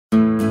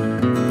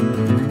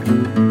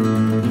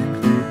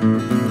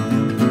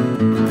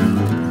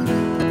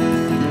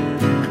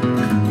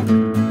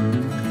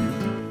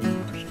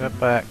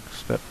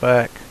step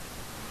back.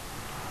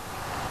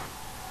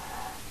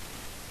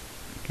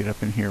 Get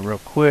up in here real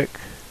quick.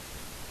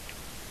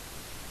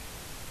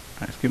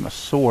 Alright, let's get my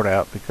sword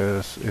out,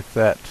 because if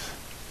that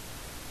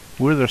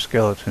wither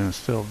skeleton is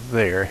still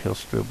there, he'll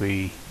still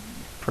be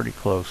pretty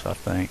close, I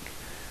think.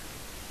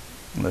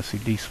 Unless he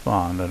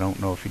despawned. I don't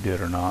know if he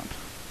did or not.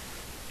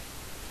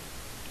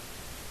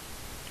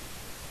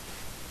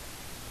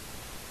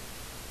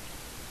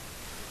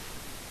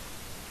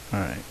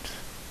 Alright.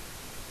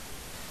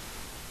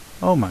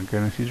 Oh my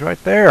goodness, he's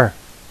right there!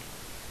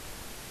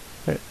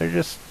 They're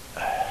just...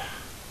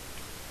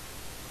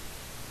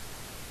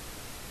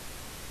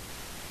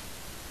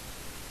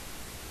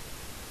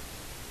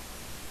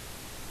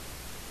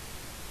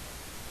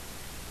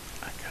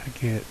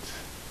 get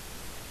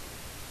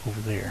over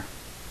there.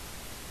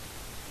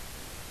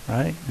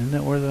 Right? Isn't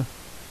that where the...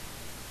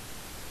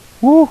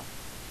 Woo!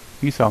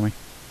 He saw me.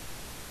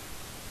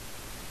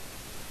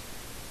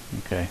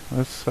 Okay,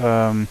 let's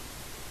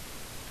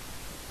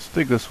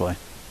dig this way.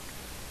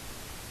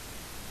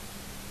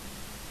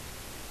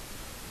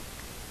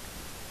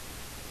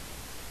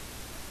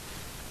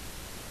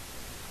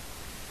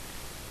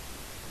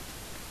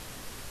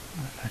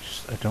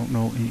 I don't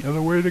know any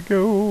other way to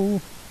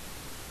go.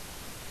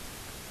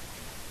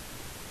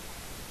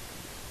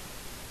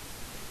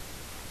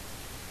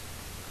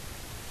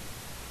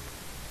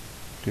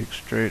 Dig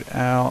straight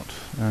out,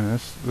 and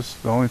this is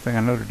the only thing I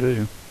know to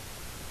do.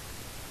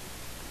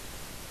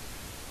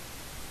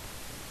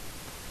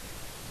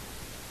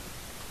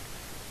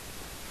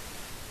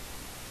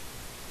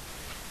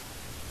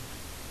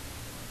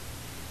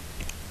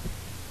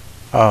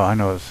 Oh, I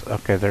know. It's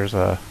okay. There's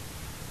one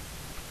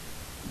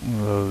of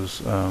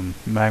those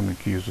magma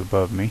cubes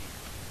above me,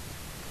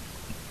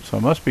 so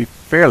it must be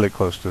fairly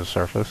close to the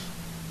surface.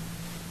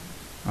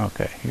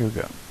 Okay, here we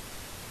go.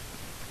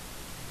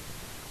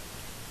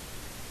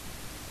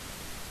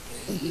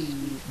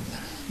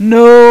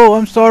 No,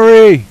 I'm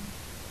sorry.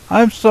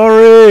 I'm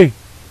sorry.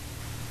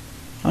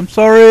 I'm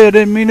sorry. I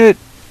didn't mean it.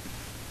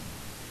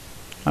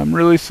 I'm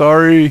really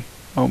sorry.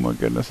 Oh my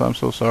goodness, I'm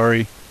so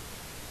sorry.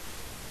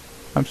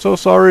 I'm so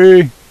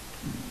sorry.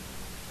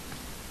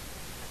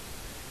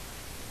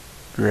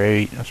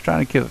 Great. I was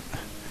trying to kill it.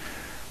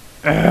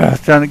 I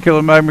was trying to kill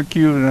a magma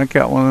cube and I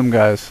caught one of them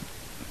guys.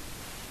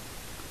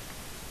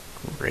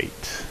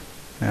 Great.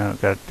 Now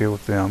I've got to deal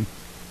with them.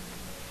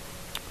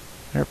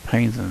 They're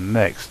pains in the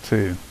necks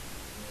too.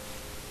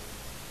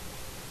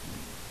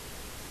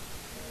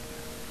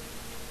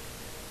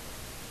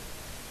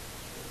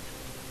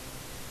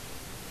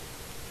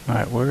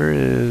 Alright, where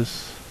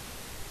is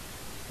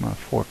my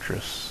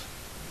fortress?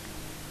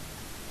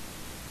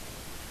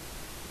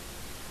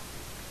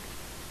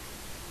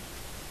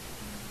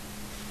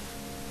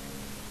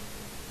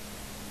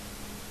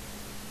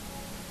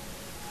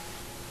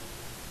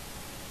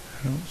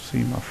 I don't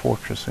see my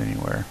fortress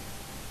anywhere.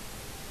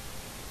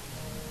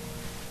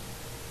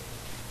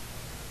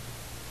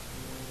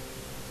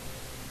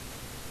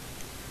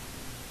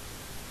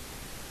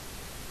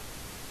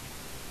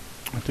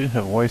 I do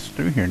have ways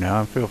through here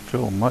now. I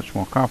feel much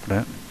more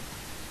confident.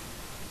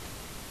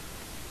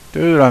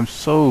 Dude, I'm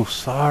so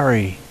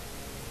sorry.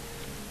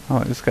 Oh,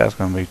 this guy's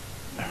gonna be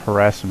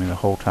harassing me the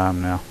whole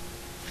time now.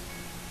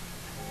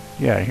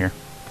 Get out of here.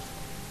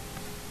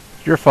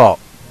 It's your fault.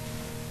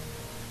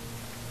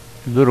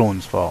 The little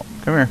one's fault.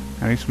 Come here.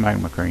 I need some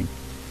magma cream.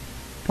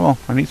 Come on.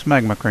 I need some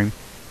magma cream.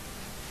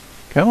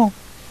 Come on.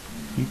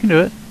 You can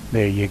do it.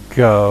 There you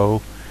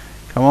go.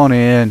 Come on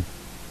in.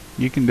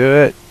 You can do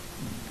it.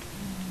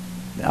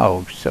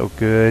 Oh, so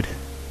good.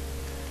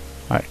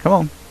 Alright, come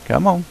on.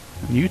 Come on.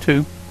 You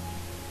too.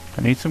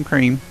 I need some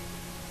cream.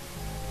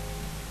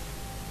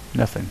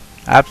 Nothing.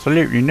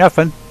 Absolutely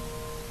nothing.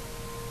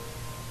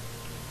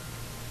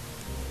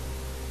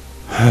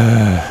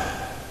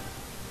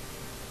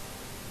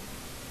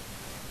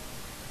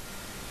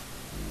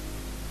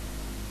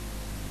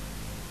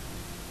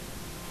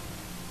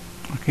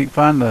 I can't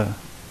find the...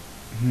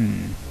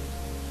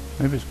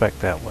 Maybe it's back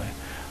that way.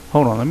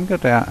 Hold on, let me go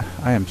down.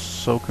 I am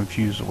so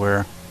confused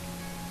where...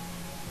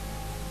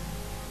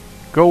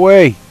 Go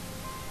away!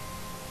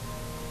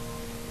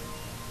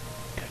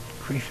 Good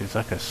grief, it's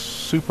like a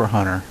super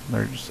hunter.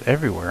 They're just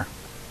everywhere.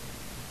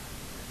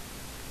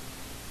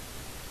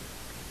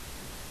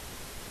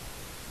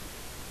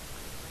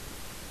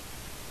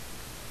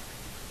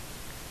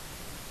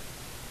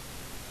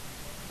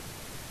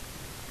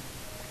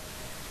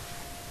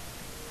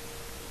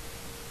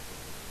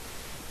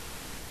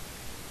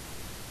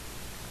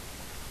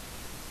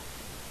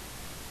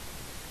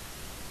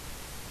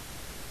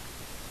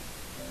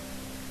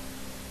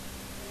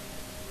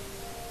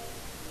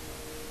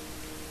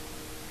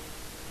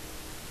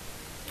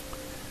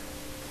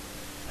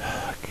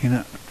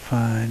 Cannot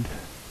find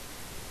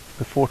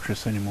the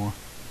fortress anymore.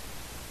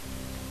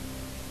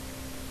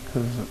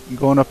 Because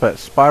going up that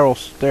spiral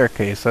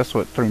staircase, that's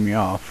what threw me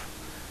off.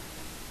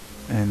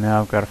 And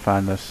now I've got to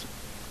find this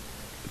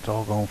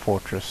doggone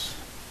fortress.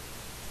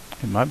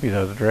 It might be the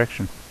other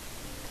direction.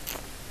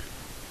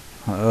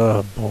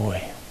 Oh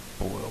boy.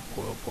 Boy, oh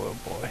boy, oh boy, oh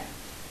boy.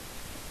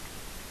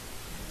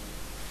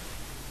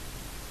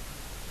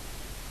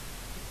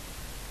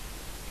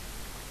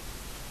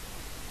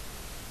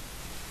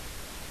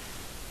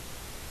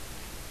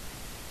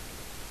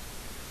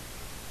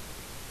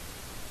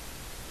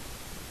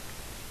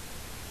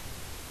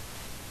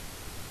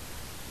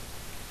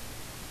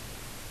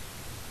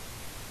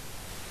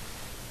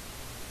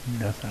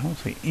 Nothing. I don't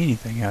see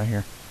anything out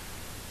here.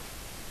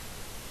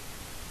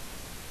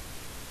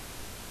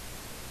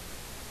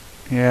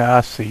 Yeah,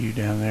 I see you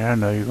down there. I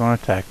know you're going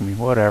to attack me.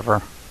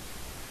 Whatever.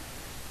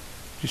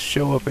 Just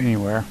show up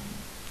anywhere.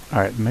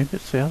 Alright, maybe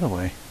it's the other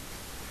way.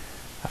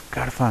 I've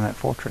got to find that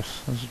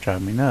fortress. This is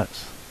driving me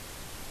nuts.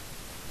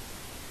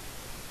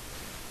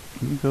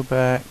 Can you go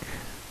back?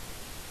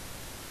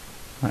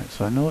 Alright,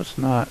 so I know it's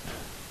not...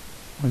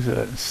 What is it?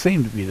 It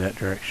seemed to be that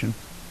direction.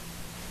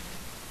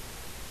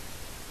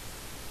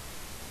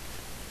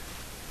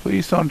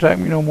 Please don't attack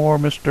me no more,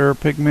 Mr.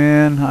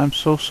 Pigman. I'm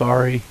so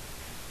sorry.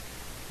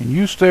 And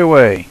you stay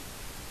away.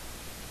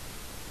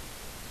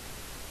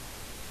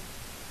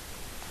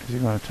 Is he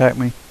going to attack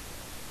me?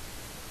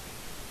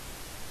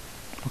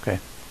 Okay.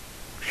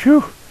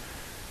 Phew!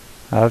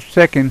 I was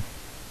checking.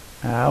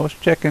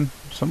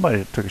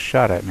 Somebody took a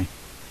shot at me.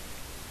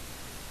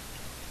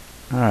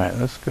 Alright,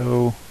 let's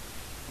go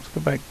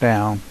back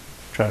down.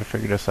 Try to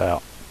figure this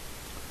out.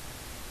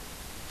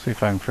 See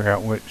if I can figure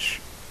out which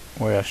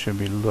way I should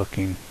be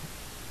looking.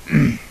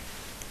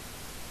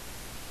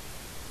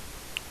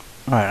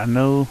 Alright, I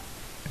know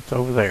it's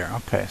over there.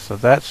 Okay, so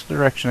that's the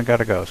direction I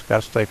gotta go. It's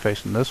gotta stay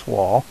facing this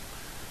wall.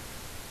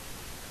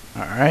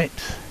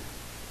 Alright.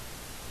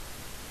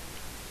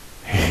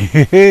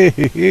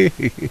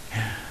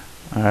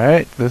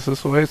 Alright, this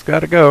is the way it's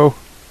gotta go.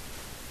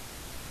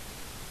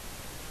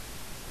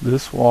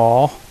 This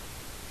wall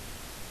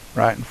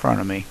right in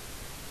front of me.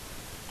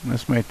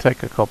 This may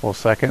take a couple of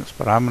seconds,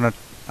 but I'm gonna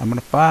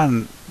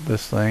find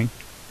this thing.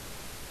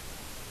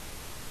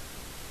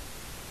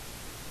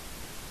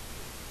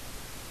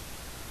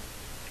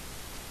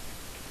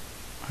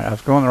 Alright, I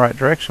was going the right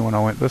direction when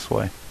I went this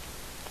way.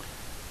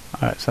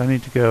 Alright, so I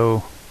need to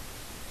go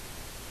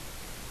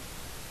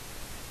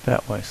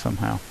that way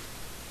somehow.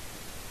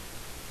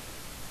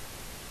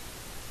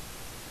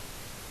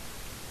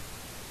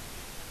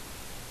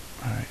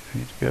 Alright, I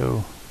need to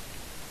go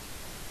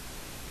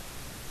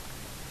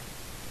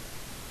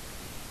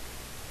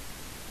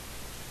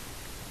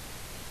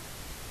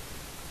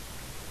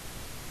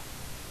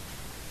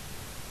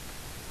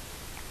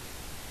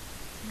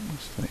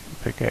this thing,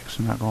 pickaxe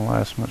is not going to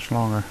last much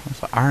longer.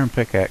 It's an iron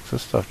pickaxe.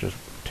 This stuff just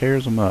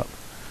tears them up.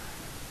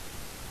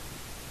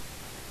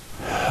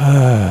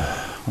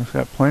 I've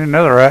got plenty of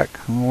netherrack.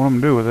 I don't know what I'm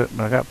going to do with it,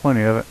 but I got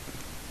plenty of it.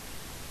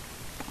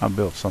 I'll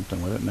build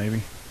something with it,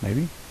 maybe.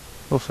 Maybe?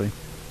 We'll see.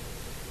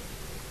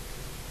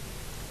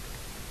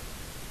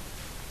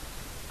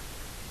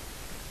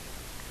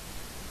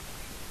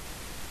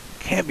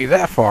 Can't be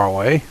that far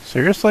away.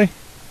 Seriously?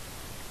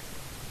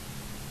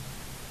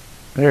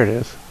 There it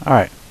is.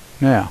 Alright,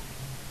 now.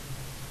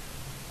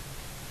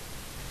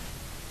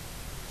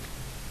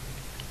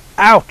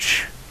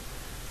 Ouch!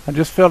 I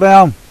just fell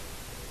down.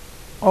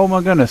 Oh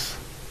my goodness.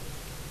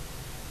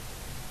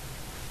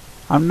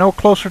 I'm no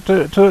closer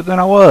to it than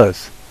I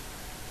was.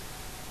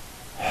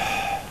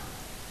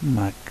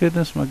 My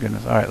goodness, my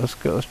goodness. Alright, let's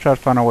go. Let's try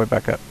to find our way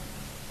back up.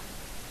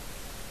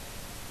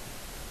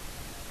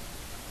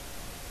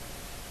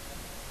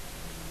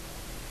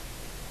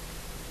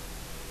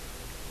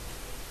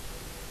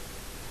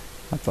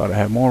 I thought I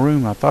had more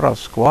room. I thought I was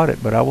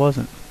squatted, but I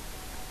wasn't.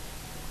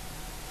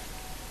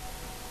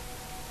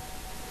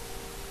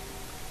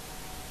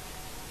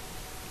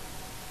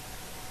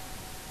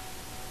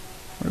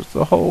 Where's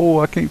the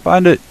hole? I can't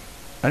find it.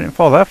 I didn't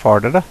fall that far,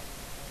 did I?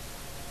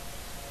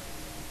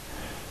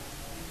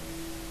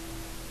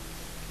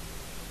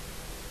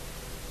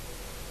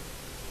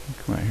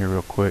 Come out here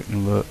real quick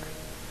and look.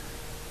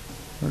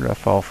 Where did I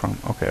fall from?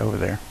 Okay, over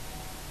there.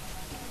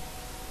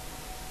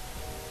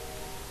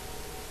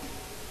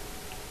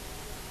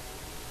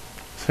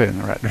 Let's head in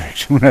the right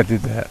direction when I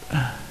did that.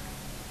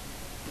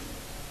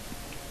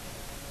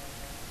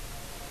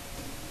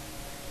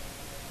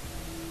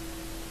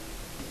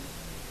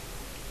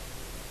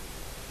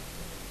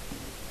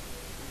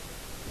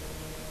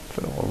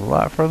 Fell a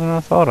lot further than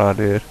I thought I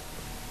did.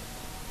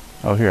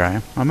 Oh, here I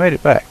am. I made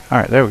it back.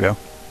 Alright, there we go.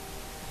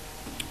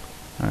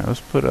 Alright,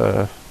 let's put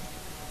a...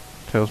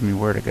 tells me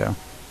where to go.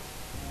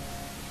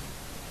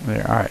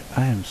 There, alright.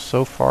 I am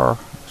so far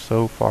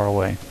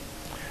away.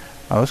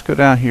 Let's go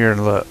down here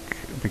and look,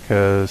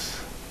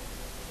 because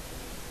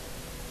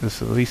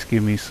this at least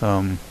give me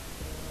some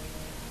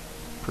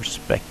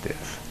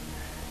perspective.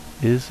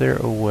 Is there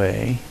a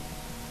way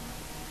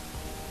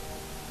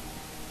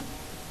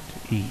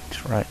to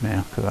eat right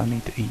now? Because I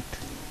need to eat.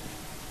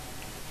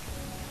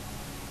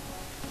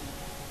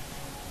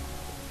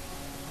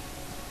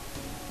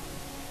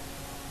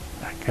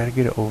 I gotta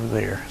get it over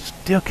there.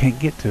 Still can't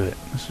get to it.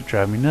 This is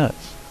driving me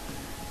nuts.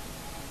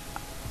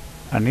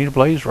 I need a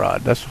blaze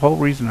rod. That's the whole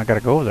reason I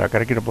gotta go over there. I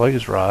gotta get a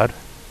blaze rod.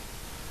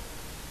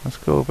 Let's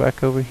go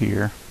back over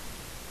here.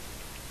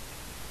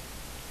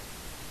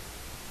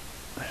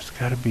 There's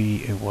gotta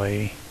be a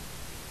way.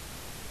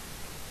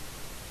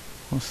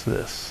 What's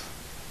this?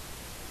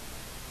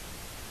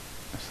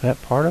 Is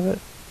that part of it?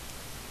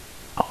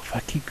 Oh, if I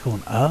keep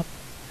going up?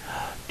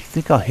 Do you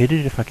think I'll hit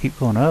it if I keep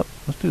going up?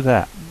 Let's do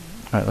that.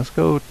 Alright, let's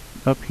go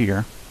up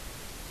here.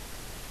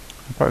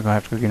 I'm probably gonna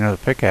have to go get another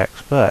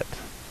pickaxe, but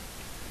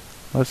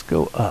let's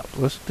go up.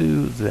 Let's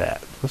do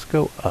that. Let's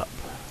go up.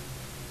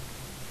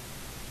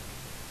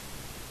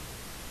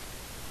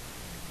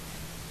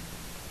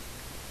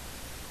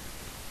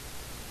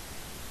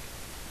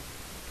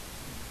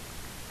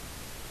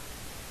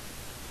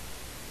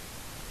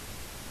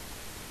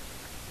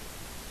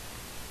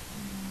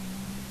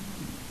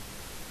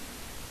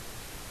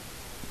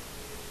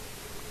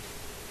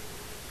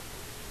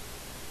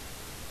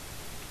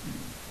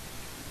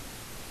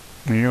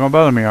 You're gonna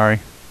bother me, Ari.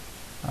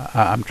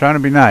 I'm trying to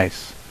be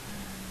nice.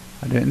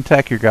 I didn't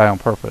attack your guy on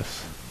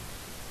purpose.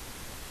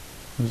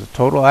 It was a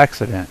total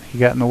accident. He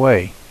got in the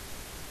way.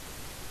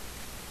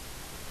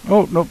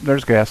 Oh, nope,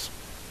 there's gas.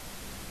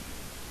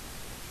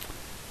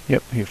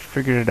 Yep, he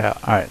figured it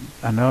out. Alright,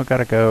 I know I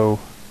gotta go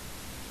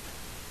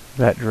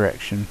that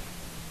direction.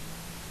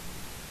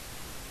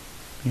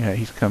 Yeah,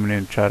 he's coming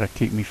in to try to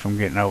keep me from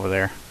getting over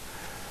there.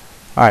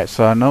 Alright,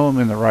 so I know I'm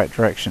in the right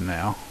direction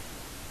now.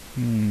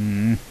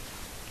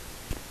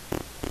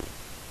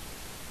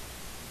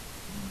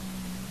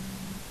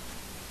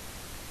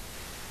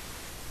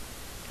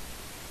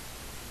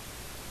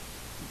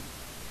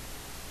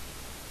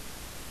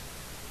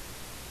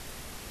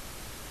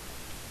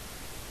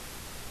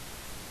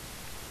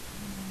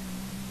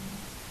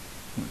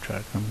 Try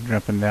to come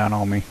jumping down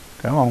on me.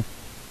 Come on.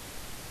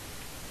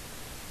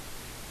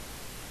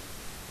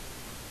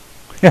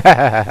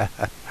 Got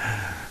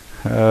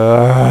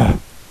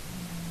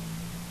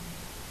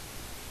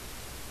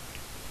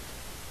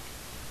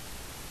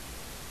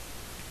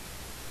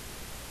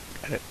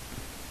it.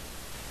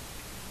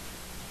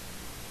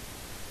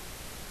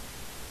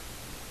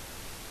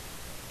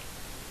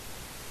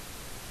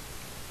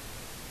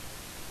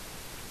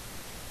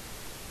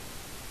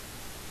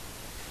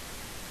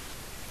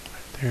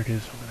 There it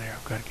is over there.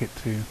 I've got to get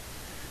to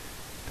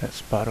that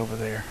spot over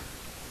there.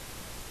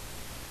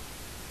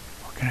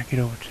 Or can I get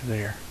over to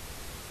there?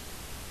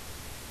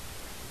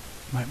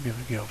 Might be able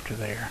to get over to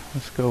there.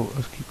 Let's go.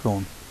 Let's keep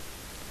going.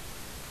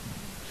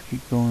 Let's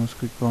keep going. Let's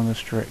keep going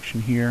this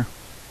direction here.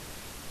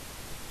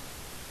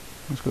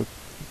 Let's go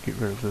get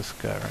rid of this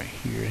guy right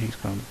here. He's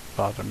going to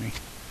bother me.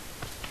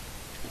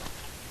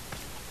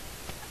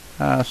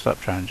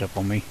 Stop trying to jump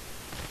on me.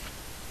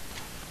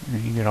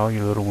 And you get all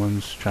your little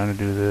ones trying to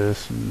do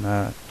this and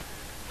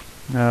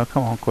no,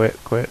 come on, quit.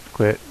 You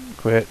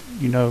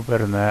know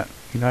better than that.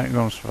 You're not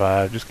going to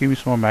survive. Just give me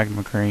some more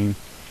magma cream.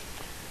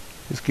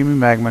 Just give me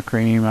magma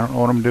cream. I don't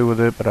know what I'm going to do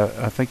with it, but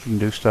I think you can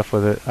do stuff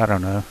with it. I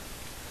don't know.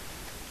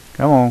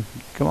 Come on.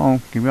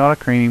 Give me all the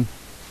cream.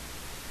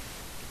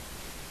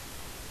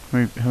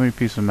 How many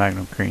pieces of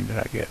magma cream did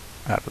I get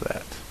out of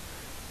that?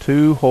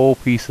 2 whole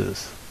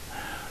pieces.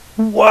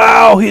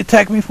 Wow, he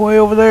attacked me from way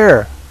over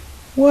there.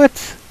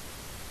 What?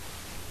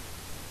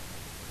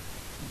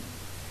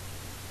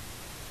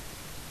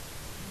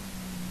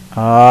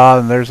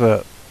 There's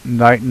a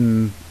knight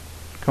and...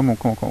 Come on.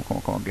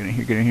 Get in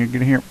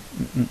here.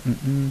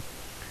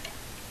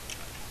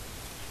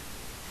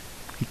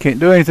 You can't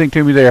do anything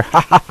to me there. Did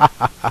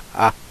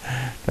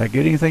I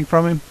get anything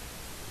from him?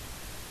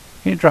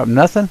 He didn't drop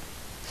nothing?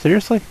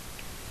 Seriously?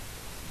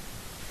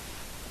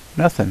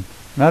 Nothing.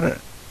 Not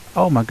a...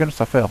 Oh my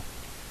goodness, I fell.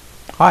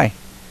 Hi.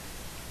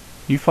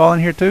 You fall in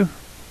here too?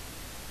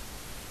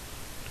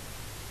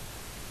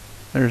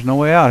 There's no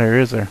way out here,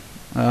 is there?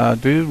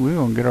 Dude, we're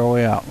gonna get our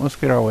way out. Let's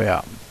get our way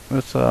out.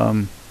 Let's,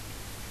 we'll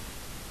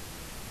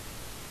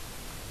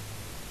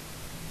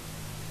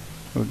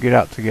get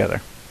out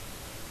together.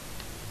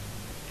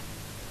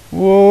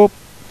 Whoop!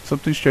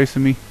 Something's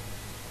chasing me.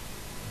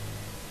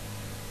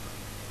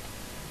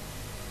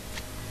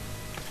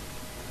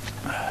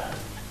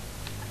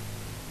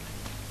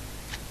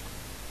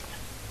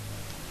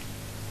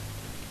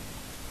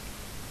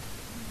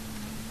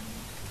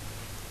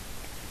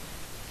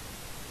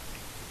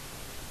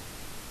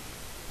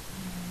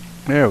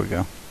 There we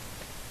go.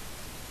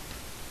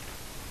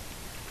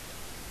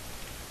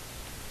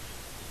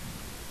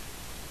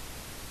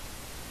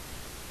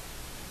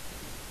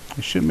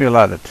 There shouldn't be a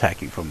lot of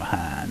attacking from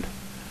behind.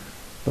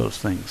 Those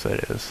things,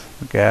 that is.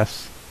 The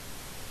gas.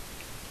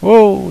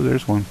 Whoa,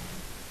 there's one.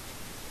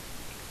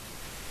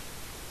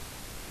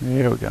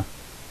 There we go.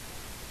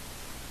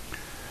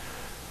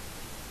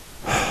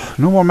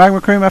 No more magma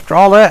cream after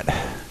all that?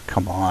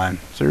 Come on,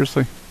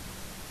 seriously?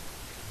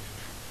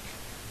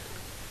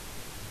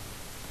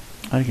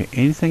 I didn't get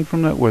anything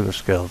from that wither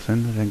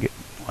skeleton. I didn't get...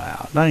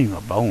 Wow, not even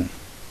a bone.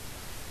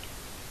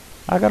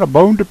 I got a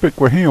bone to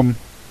pick with him.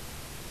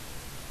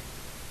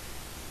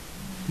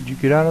 Did you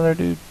get out of there,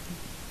 dude?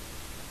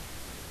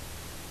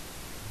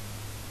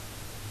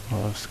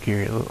 Oh, that was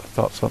scary. I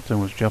thought something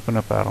was jumping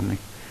up out on me.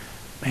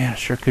 Man, I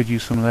sure could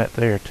use some of that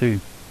there, too.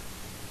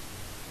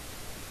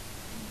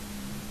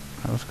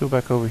 Right, let's go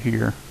back over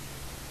here.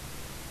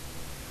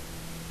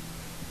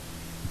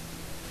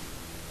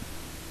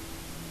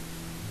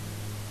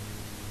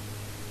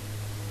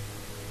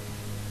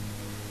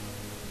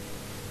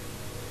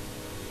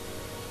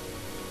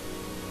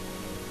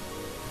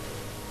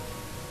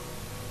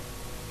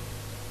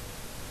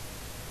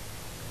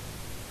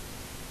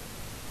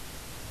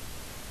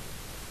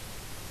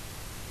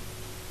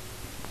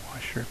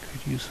 sure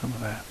could use some of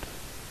that.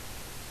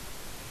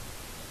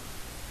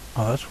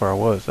 Oh, that's where I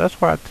was.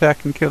 That's where I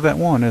attack and kill that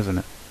one, isn't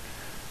it?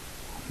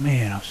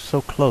 Man, I was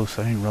so close.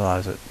 I didn't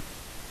realize it.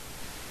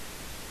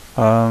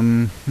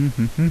 It's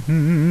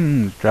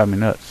driving me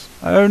nuts.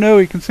 Oh no,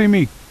 he can see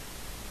me.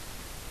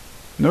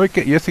 No, he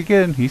can. Yes, he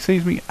can. He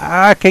sees me.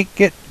 I can't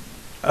get.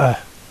 There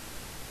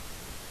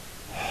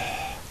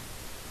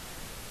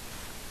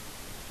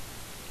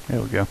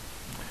we go.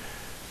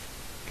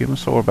 Get my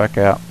sword back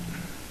out.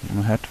 I'm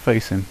gonna have to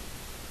face him.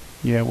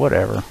 Yeah,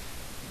 whatever.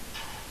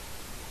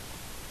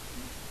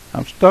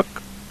 I'm stuck.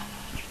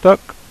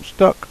 Stuck.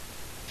 Stuck.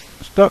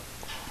 Stuck.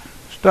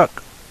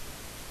 Stuck.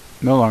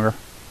 No longer.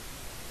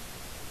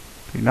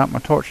 Did you knock my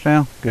torch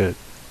down? Good.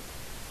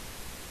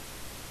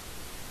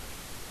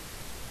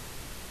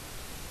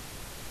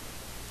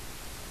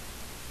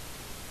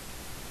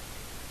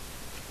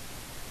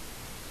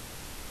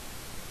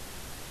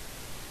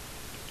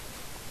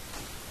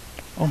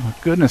 Oh my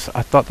goodness,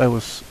 I thought that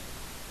was...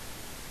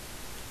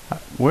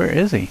 Where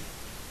is he?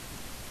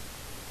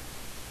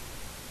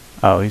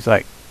 Oh, he's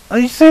like... Oh,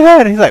 you see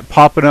that? He's like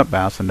popping up,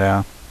 bouncing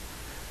down.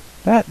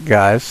 That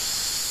guy's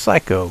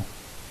psycho.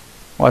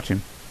 Watch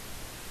him.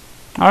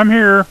 I'm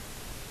here.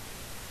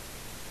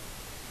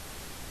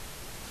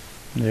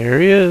 There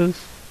he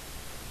is.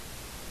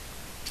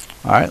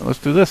 Alright, let's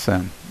do this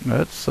then.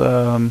 Let's, we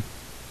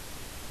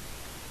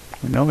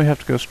know we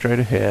have to go straight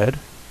ahead.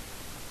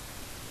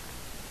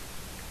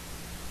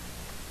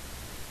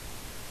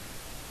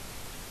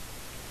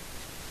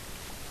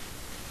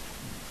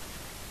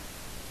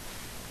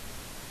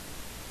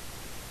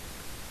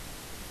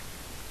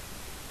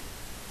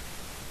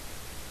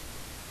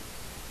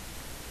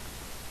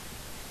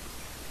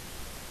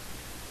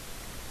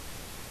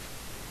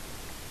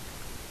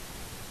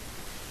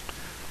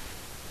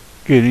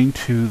 Getting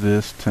to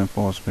this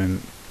temple has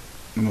been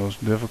the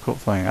most difficult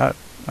thing.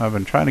 I've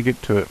been trying to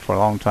get to it for a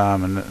long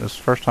time, and this is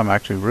the first time I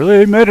actually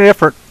really made an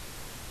effort.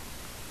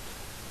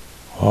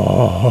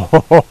 Oh,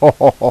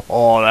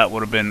 that would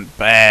have been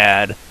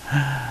bad.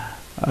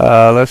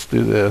 Let's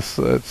do this.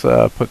 Let's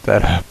put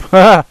that up.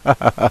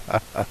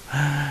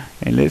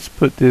 And let's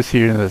put this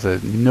here that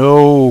says,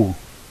 no,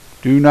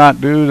 do not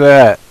do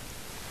that.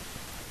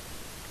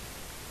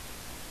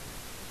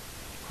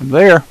 I'm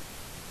there.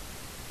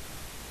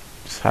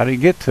 How do you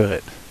get to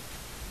it?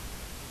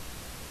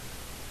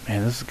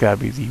 Man, this has got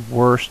to be the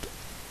worst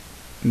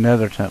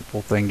nether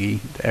temple thingy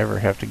to ever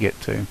have to get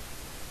to.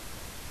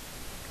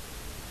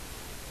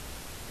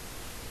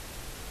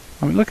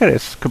 I mean, look at it.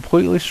 It's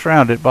completely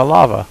surrounded by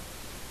lava.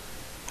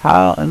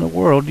 How in the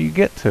world do you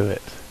get to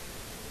it?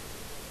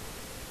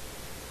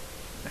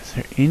 Is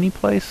there any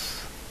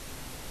place?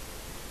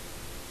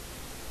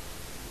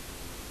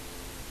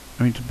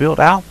 I mean, to build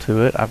out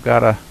to it, I've got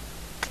to...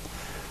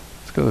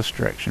 Let's go this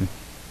direction.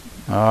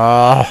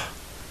 Ah,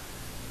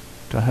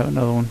 do I have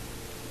another one?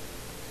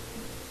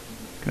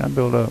 Can I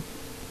build up?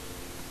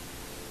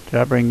 Did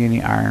I bring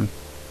any iron?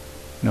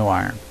 No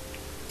iron.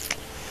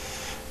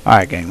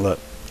 Alright gang, look.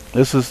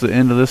 This is the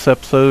end of this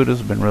episode. This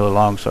has been really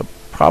long, so I'm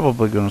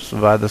probably going to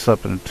divide this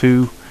up into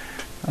two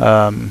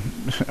or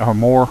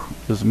more.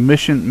 There's a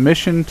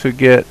mission to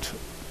get...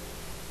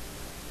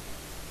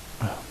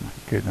 Oh my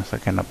goodness, I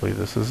cannot believe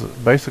this. This is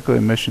basically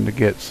a mission to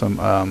get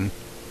some...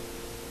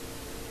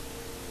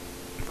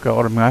 Got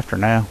what I'm after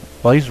now.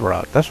 Blaze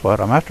rod. That's what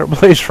I'm after. A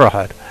blaze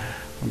rod.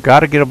 I've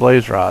got to get a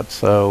blaze rod.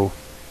 So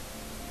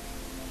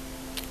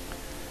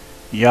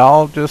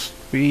y'all just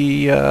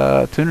be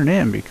tuning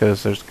in,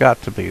 because there's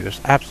got to be. There's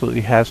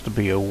absolutely has to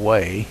be a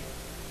way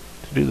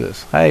to do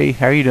this. Hey,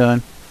 how you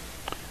doing?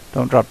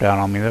 Don't drop down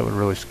on me. That would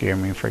really scare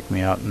me and freak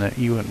me out, and that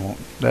you wouldn't want.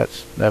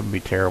 That would be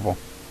terrible.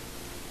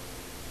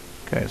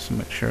 Okay, so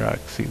make sure I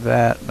see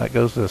that. That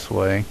goes this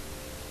way.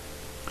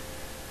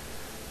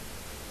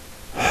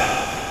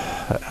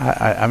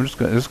 I'm just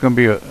gonna. This is gonna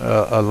be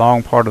a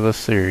long part of this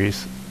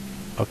series.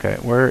 Okay,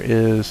 where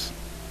is?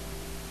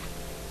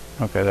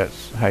 Okay,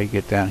 that's how you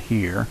get down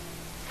here.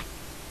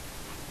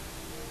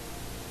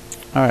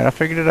 All right, I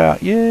figured it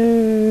out.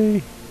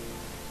 Yay!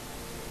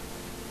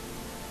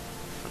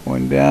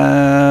 Going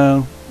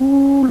down.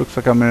 Ooh, looks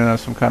like I'm in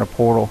some kind of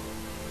portal.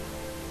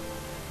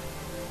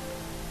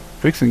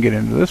 Fixing to get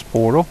into this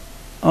portal.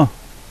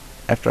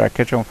 After I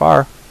catch on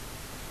fire.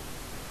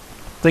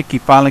 I think he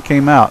finally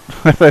came out.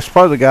 That's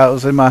probably the guy that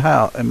was in my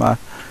house,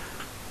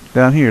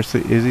 down here. See,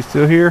 is he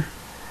still here?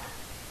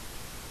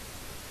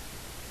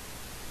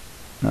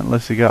 Not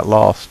unless he got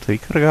lost. He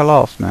could have got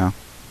lost now.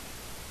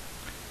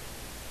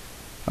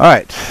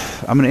 Alright,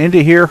 I'm going to end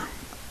it here.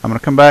 I'm going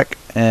to come back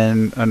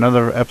in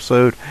another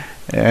episode,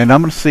 and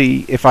I'm going to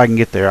see if I can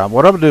get there.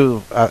 What I'm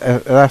going to do,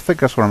 I think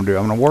that's what I'm going to do.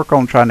 I'm going to work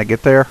on trying to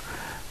get there.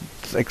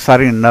 It's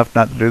exciting enough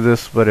not to do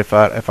this, but if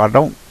I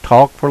don't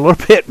talk for a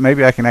little bit,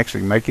 maybe I can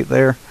actually make it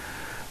there.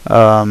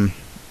 I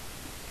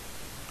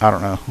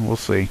don't know. We'll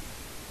see.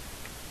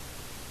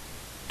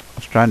 I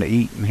was trying to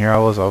eat, and here I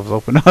was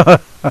opening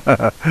up.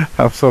 I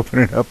was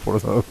opening up one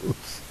of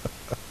those.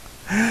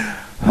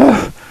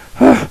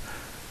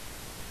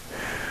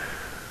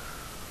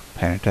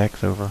 Panic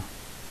attack's over.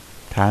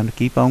 Time to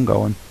keep on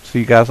going. See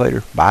you guys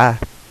later. Bye.